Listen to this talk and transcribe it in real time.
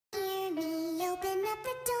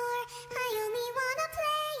the door. I only wanna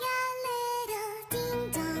play a little ding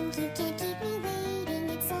dong. You can't keep me waiting,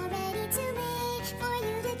 it's already too late for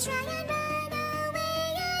you to try and run away.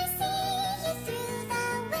 I see you through the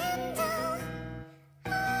window.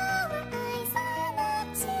 Our eyes line up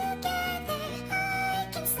together. I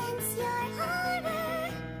can sense your horror,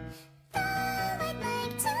 though I'd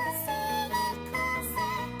like to see it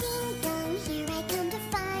closer. Ding dong, here I come to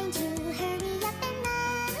find you. Hurry up and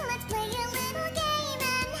run, let's play a little game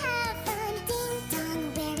and have fun. Ding dong,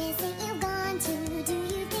 where is it you've gone to? Do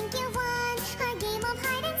you think you won? Our game of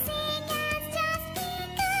hide and seek has just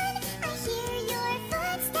begun. I hear your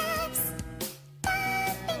footsteps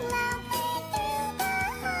thumping loudly through the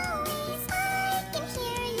hallways. I can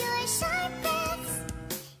hear your sharp breaths.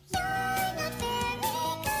 You're not very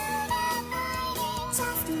good at hiding.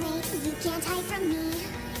 Just wait, you can't hide from me.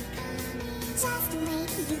 Just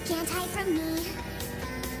wait, you can't hide from me.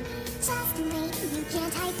 Just wait, you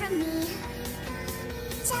can't hide from me.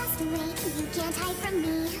 Just wait, you can't hide from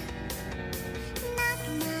me. Knock,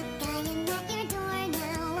 knock, I am at your door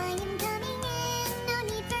now. I am coming in, no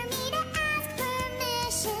need for me to ask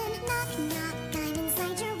permission. Knock, knock, I'm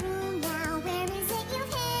inside your room now. Where is it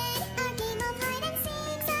you've hid? Our game of hide and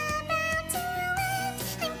seek's about to end.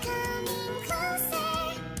 I'm coming closer,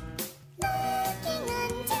 looking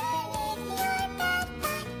underneath your bed,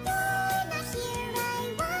 but you're not here. I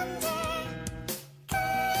wonder,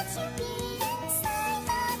 could you be inside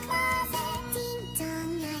the closet? Ding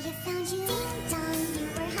dong, I have found you. Ding dong, you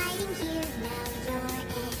were hiding here. Now you're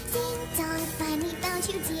it. Ding dong, finally found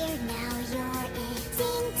you, dear. Now you're it.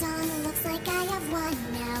 Ding dong, looks like I have won.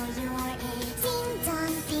 Now you're it. Ding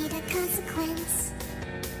dong, pay the consequence. Ding dong,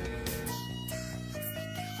 looks like I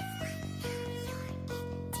have won. Now you're it. Ding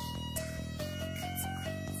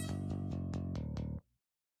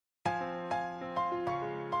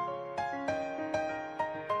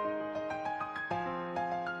dong, pay the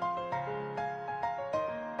consequence.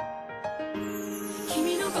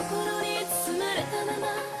君の心に包まれたまま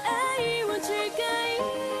愛を誓い、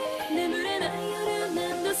眠れない夜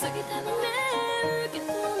何度過ぎてもねえ受け止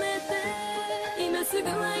めて、今すぐ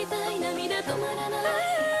会いたい涙止まらない、会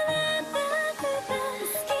いたくて好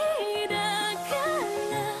きだか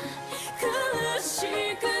ら苦し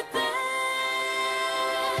くて、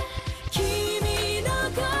君の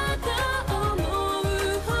こと思う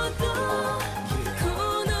ほどこ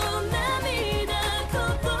の涙こ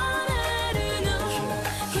ぼれるの、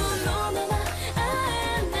このまま会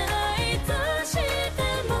えないとして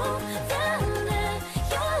も誰よ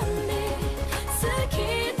り好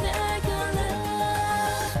きだから、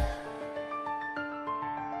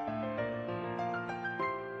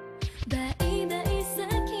代々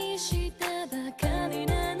先したばかり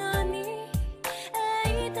なのに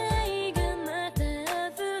会いたいがまた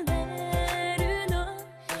溢れるの、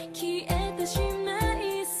消えてしま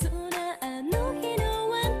いそうなあの日の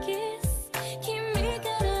ワンキス、君か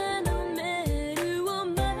らのメールを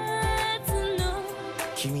待つの、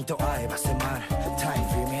君と会えば迫るタイム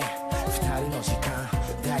リミット、二人の時間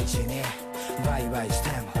大事にバイバイして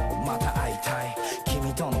もまた会いたい、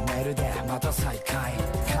君とのメールでまた再会、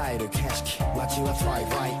帰る景色街はトライ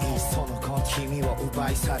バイ、いっそのこの君を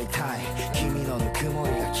奪い去りたい、君のぬくも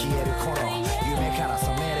りが消える頃、夢から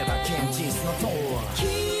覚めれば現実のドア、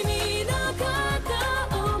君のこと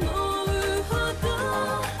思うほど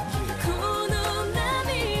この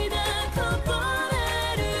涙こぼれ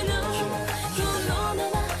るの、このま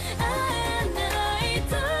ま会えない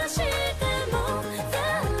としても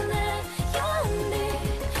誰より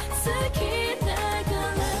好きだから、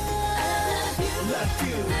 Love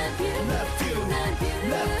you, love you,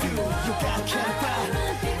 love you, you got can't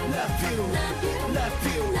Love you, love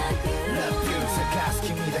you, love you, 探す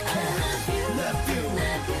君だけ Love you,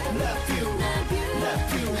 love you,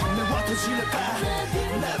 love you, 目を閉じれば Love you,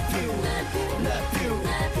 love you,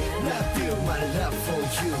 love you, my love for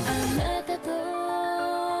you、 あなたと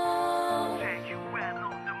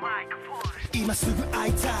今すぐ会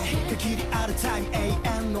いたい、限りあるタイム永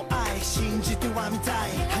遠の愛、信じてはみた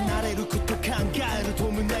い、離れること考えると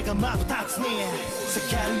胸がまぶたつに裂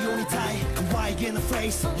けるようにたい、可愛げなフェ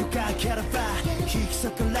イスよかければ引き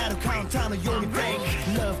裂かれるカウンターのようにブレイク、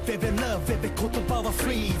 Love baby love baby 言葉はフ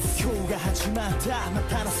リーズ、今日が始まったま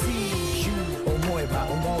たの See you、 思えば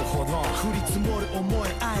思うほど降り積もる思い、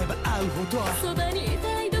会えば会うほどそばにい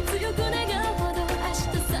たいと強く願うほど、明日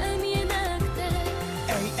さえ見えなくて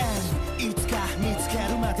永遠いつか見つけ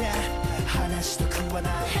るまで話したくはな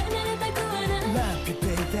い、離れたくはない、 Love you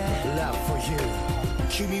baby love for you、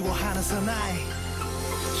 君を離さない、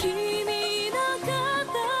君のこ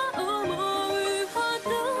と思うほど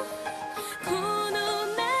この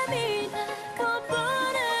涙こぼ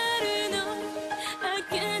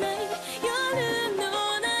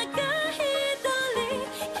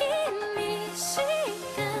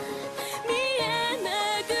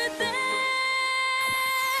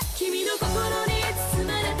君の心に包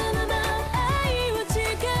まれたまま愛を誓い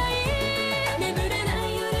眠れな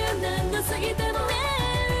い夜何度過ぎてもね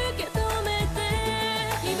受け止めて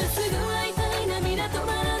今すぐ会いたい涙止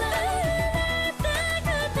まらない会いたく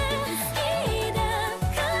て好きだ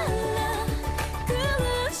から苦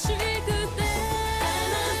しくて I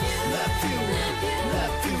love you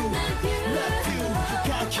Love you, love you, love you,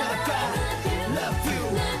 got your back. Love you,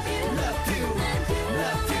 love you, love you.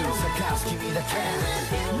 探す君だけ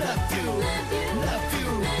Love you, love you, love you.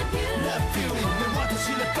 夢は閉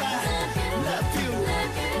じれば Love you,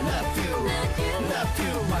 love you, love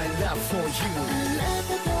you. My love for you. あな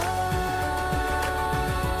たと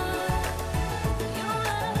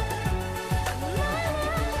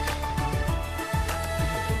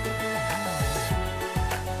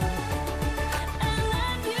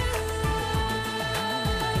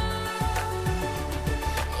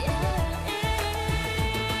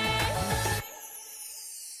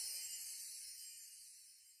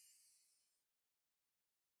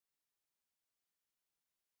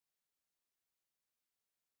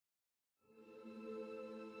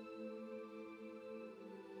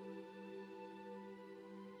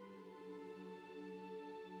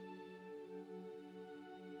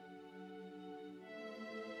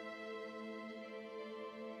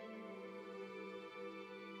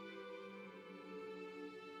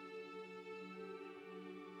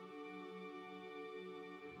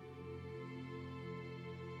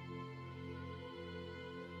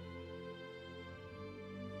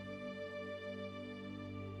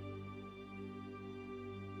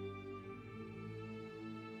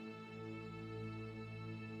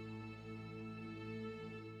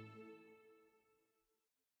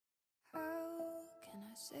How can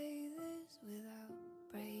I say this without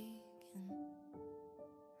breaking?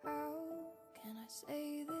 How can I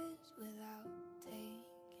say this without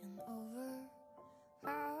taking over?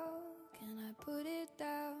 How can I put it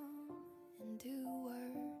down into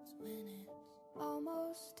words when it's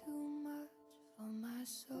almost too much for my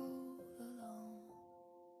soul alone?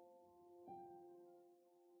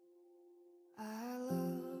 I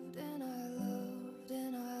loved and I loved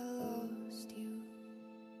and I lost you.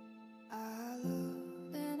 I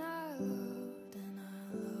loved and I loved and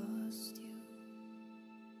I lost you.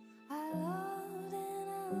 I loved and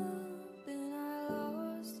I loved and I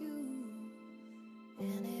lost you.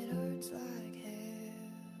 And it hurts like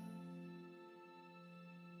hell.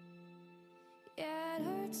 Yeah, it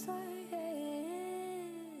hurts like hell.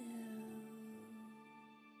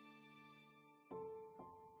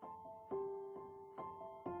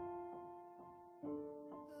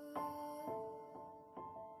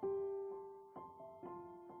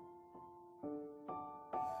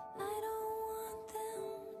 I don't want them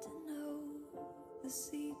to know the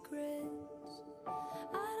secrets.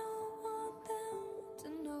 I don't want them to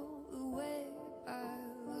know the way I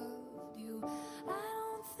loved you. I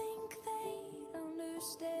don't think they'd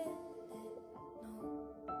understand it, no.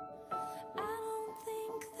 I don't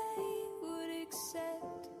think they would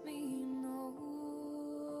accept me, no.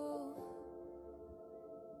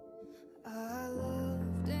 I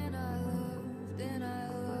loved and I loved and I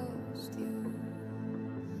lost you.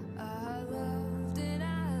 I loved and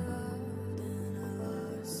I loved and I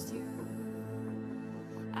lost you.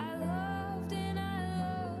 I loved and I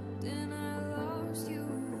loved and I lost you.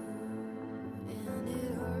 And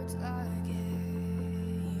it hurts like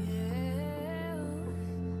hell.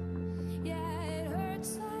 Yeah, it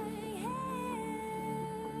hurts like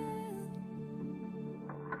hell.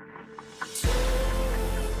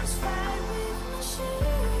 Dreams fly with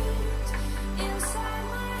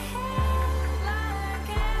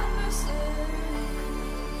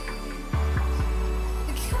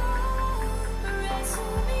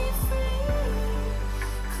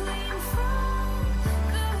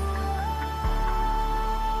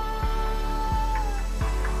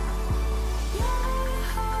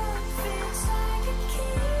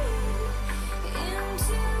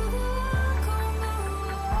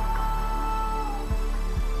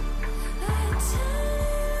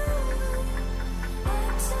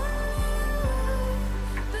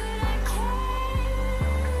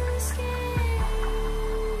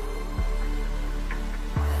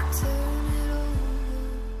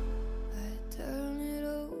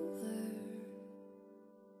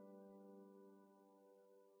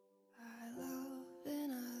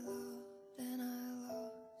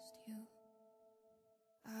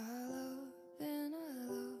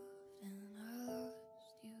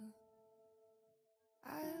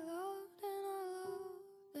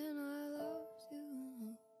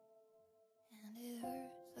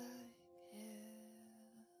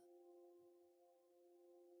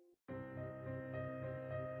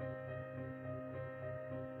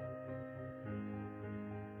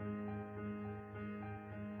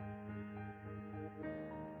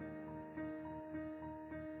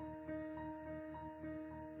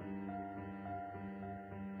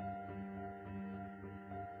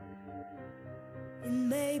And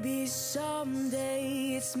maybe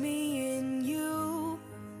someday it's me and you,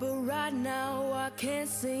 but right now I can't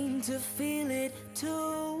seem to feel it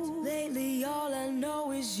too. Lately all I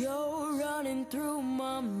know is you're running through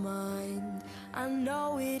my mind. I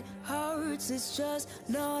know it hurts, it's just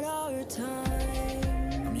not our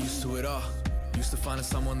time. I'm used to it all. Used to finding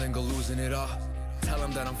someone, then go losing it all. Tell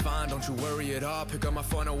them that I'm fine, don't you worry at all. Pick up my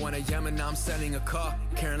phone at 1 a.m. and now I'm sending a call.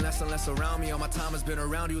 Caring less and less around me, all my time has been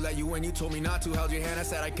around you. Let you in, you told me not to. Held your hand, I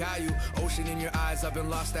said I got you. Ocean in your eyes, I've been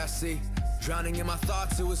lost at sea. Drowning in my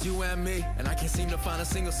thoughts, it was you and me. And I can't seem to find a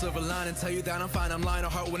single silver lining. Tell you that I'm fine, I'm lying. A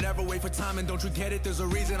heart will never wait for time. And don't you get it, there's a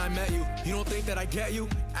reason I met you. You don't think that I get you?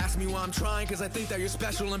 Ask me why I'm trying, cause I think that you're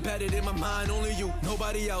special. Embedded in my mind, only you,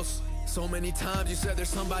 nobody else. So many times you said there's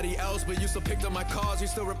somebody else, but you still picked up my calls, you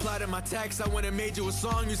still replied to my texts. I went and made you a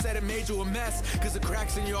song, you said it made you a mess. Cause the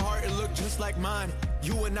cracks in your heart, it looked just like mine.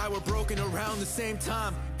 You and I were broken around the same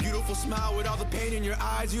time. Beautiful smile with all the pain in your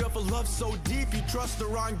eyes. You have a love so deep, you trust the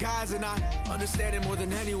wrong guys. And I understand it more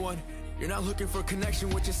than anyone. You're not looking for a connection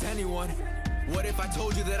with just anyone. What if I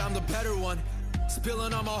told you that I'm the better one?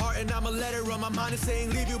 Spilling on my heart and I'ma let it run. My mind is saying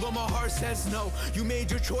leave you, but my heart says no. You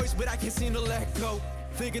made your choice, but I can't seem to let go.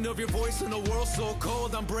 Thinking of your voice in a world so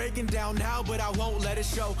cold. I'm breaking down now, but I won't let it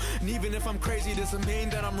show. And even if I'm crazy, doesn't mean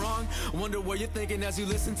that I'm wrong. Wonder what you're thinking as you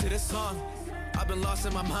listen to this song. I've been lost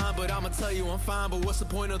in my mind, but I'ma tell you I'm fine. But what's the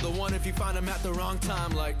point of the one if you find him at the wrong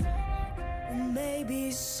time? Like,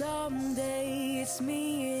 maybe someday it's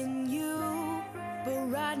me and you, but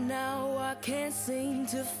right now I can't seem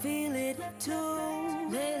to feel it too.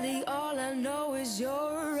 Lately all I know is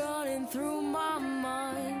you're running through my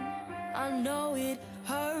mind. I know it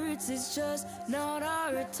hurts, it's just not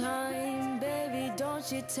our time. Baby,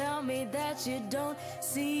 don't you tell me that you don't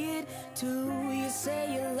see it too. You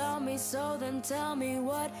say you love me, so then tell me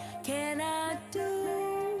what can I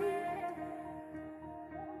do?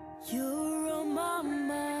 You're on my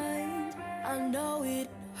mind, I know it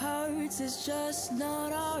hurts, it's just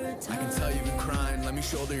not our time. I can tell you've been crying, let me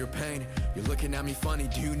shoulder your pain. You're looking at me funny,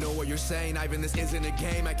 do you know what you're saying? Ivan, this isn't a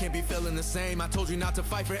game, I can't be feeling the same. I told you not to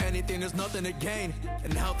fight for anything, there's nothing to gain.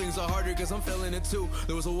 And now things are harder cause I'm feeling it too.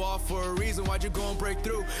 There was a wall for a reason, why'd you go and break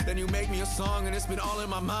through? Then you make me a song and it's been all in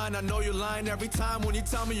my mind. I know you're lying every time when you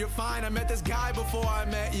tell me you're fine. I met this guy before I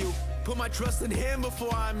met you. Put my trust in him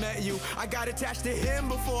before I met you. I got attached to him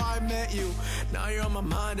before I met you. Now you're on my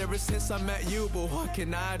mind ever since I met you. But what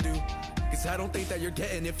can I do? Cause I don't think that you're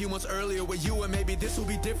getting it. A few months earlier with you, and maybe this will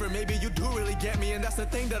be different. Maybe you do really get me, and that's the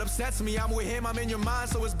thing that upsets me. I'm with him, I'm in your mind,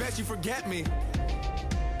 so it's best you forget me.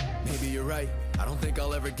 Maybe you're right, I don't think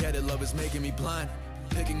I'll ever get it. Love is making me blind.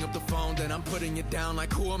 Picking up the phone, then I'm putting it down.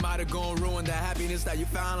 Like who am I to go and ruin the happiness that you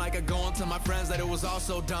found? Like I go and tell my friends that it was all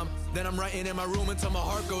so dumb. Then I'm writing in my room until my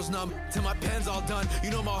heart goes numb, till my pen's all done. You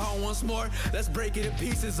know my heart wants more, let's break it in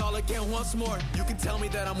pieces all again once more. You can tell me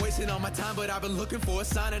that I'm wasting all my time, but I've been looking for a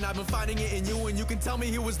sign and I've been finding it in you. And you can tell me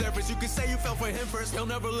he was there first, you can say you fell for him first. He'll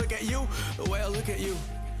never look at you the way I look at you.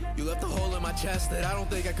 You left a hole in my chest that I don't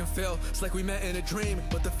think I can fill. It's like we met in a dream,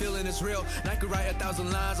 but the feeling is real. And I could write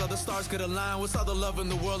 1,000 lines, all the stars could align. What's all the love in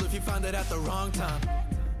the world if you find it at the wrong time?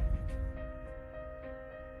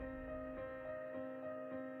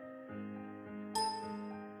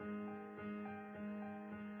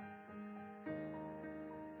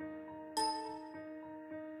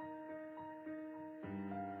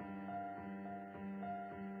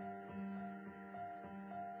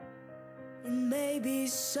 And maybe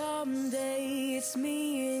someday it's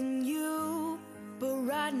me and you, but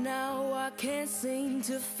right now I can't seem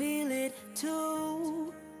to feel it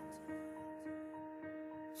too.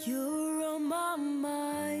 You're on my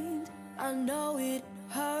mind, I know it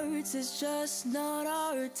hurts, it's just not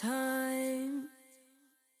our time.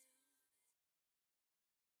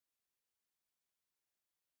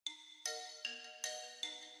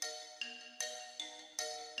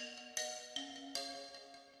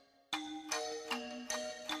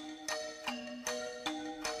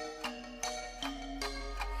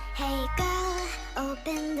 Hey girl,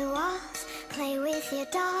 open the walls, play with your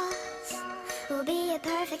dolls. We'll be a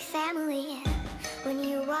perfect family. When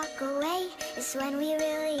you walk away, it's when we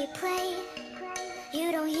really play.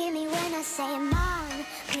 You don't hear me when I say, Mom,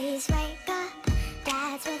 please wake up.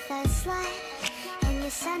 Dad's with a slut, and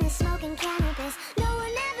your son is smoking cannabis. No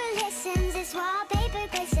one ever listens, it's wallpaper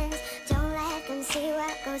glistens. Don't let them see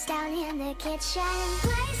what goes down in the kitchen.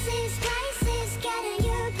 Places, places, get in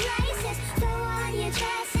your places. Throw on your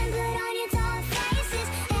dress and put on your doll faces.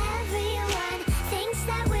 Everyone thinks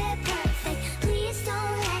that we're perfect. Please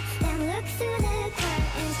don't let them look through the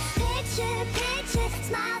curtains. Picture, picture,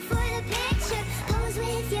 smile for the picture. Pose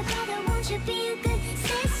with your brother, won't you be a good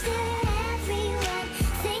sister? Everyone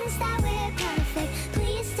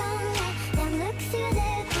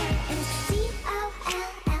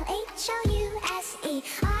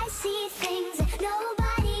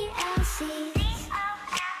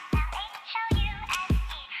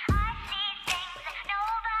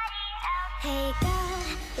Hey girl,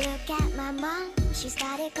 look at my mom, she's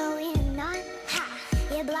got it going on. Ha!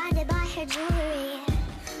 You're blinded by her jewelry.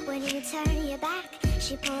 When you turn your back,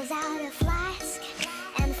 she pulls out a flask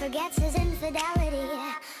and forgets his infidelity.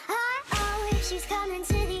 Oh, she's coming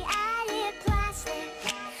to the attic. Plastic,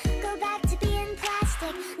 go back to being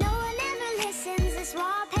plastic. No one ever listens, this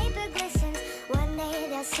wallpaper glistens. One day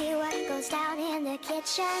they'll see what goes down in the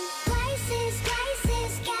kitchen. Prices,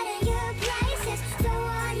 prices, gather your prices. Throw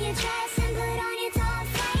on your dress and put on your tall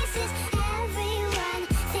faces. Everyone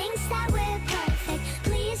thinks that we're perfect.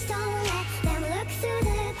 Please don't let them look through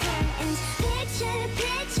the curtains. Picture,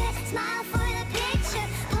 picture, smile for the picture.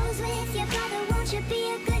 Pose with your brother, won't you be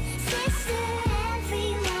a good sister?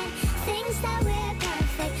 Everyone thinks that we're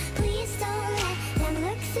perfect. Please don't let them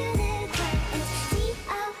look through the curtains.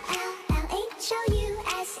 D-O-L-L-H-O-U-S-E.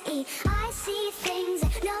 I see things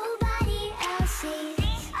that nobody else sees.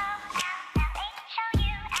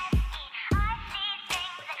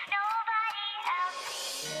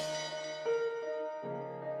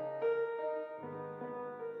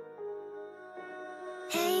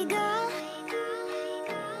 Hey girl,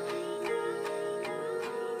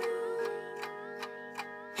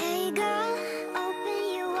 hey girl, open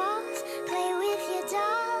your walls, play with your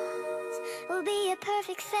dolls. We'll be a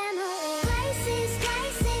perfect family. Prices,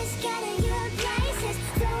 prices, gather your prices.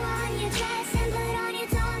 Throw on your dress and put on your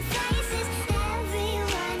tall faces.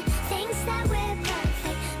 Everyone thinks that we're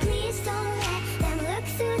perfect. Please don't let them look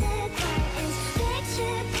through the curtains.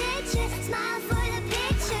 Picture, picture, smile for the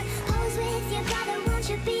picture. Pose with your brother, won't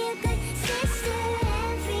you be a good sister?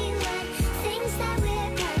 Everyone thinks that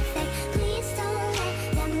we're perfect. Please don't let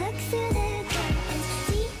them look through the curtains.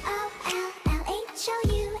 D-O-L-L-H-O-U-S-E.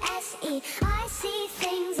 I see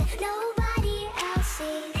things that nobody else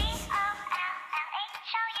sees. D-O-L-L-H-O-U-S-E.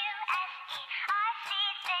 I see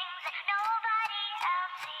things that nobody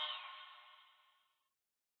else sees.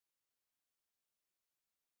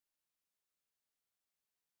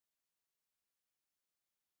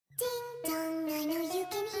 Ding dong, I know you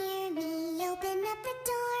can hear me. Open up the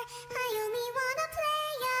door, I only wanna play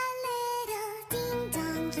a little. Ding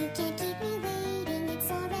dong, you can't keep me waiting. It's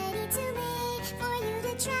already too late for you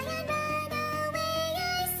to try and run away.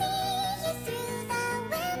 I see you through the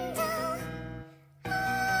window.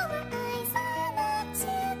 Our eyes line up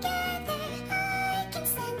together. I can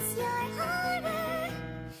sense your horror.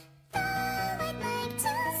 Though I'd like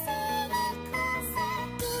to see it closer.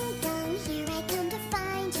 Ding dong, here I come to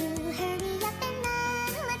find you. Hurry up and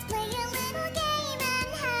run, let's play a little game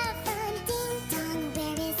and have fun. Ding dong,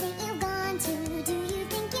 where is it you've gone to? Do you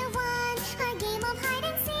think you won? Our game of hide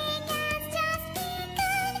and seek has just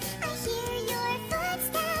begun. I hear your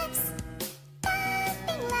footsteps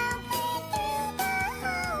thumping loudly through the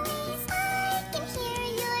hallways. I can hear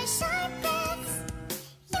your sharp breaths.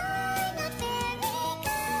 You're not very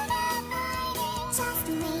good at hiding. Just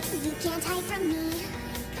wait, you can't hide from me.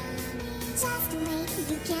 Just wait,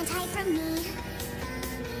 you can't hide from me.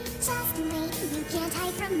 Just wait, you can't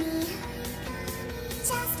hide from me.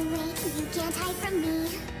 Just wait, you can't hide from me.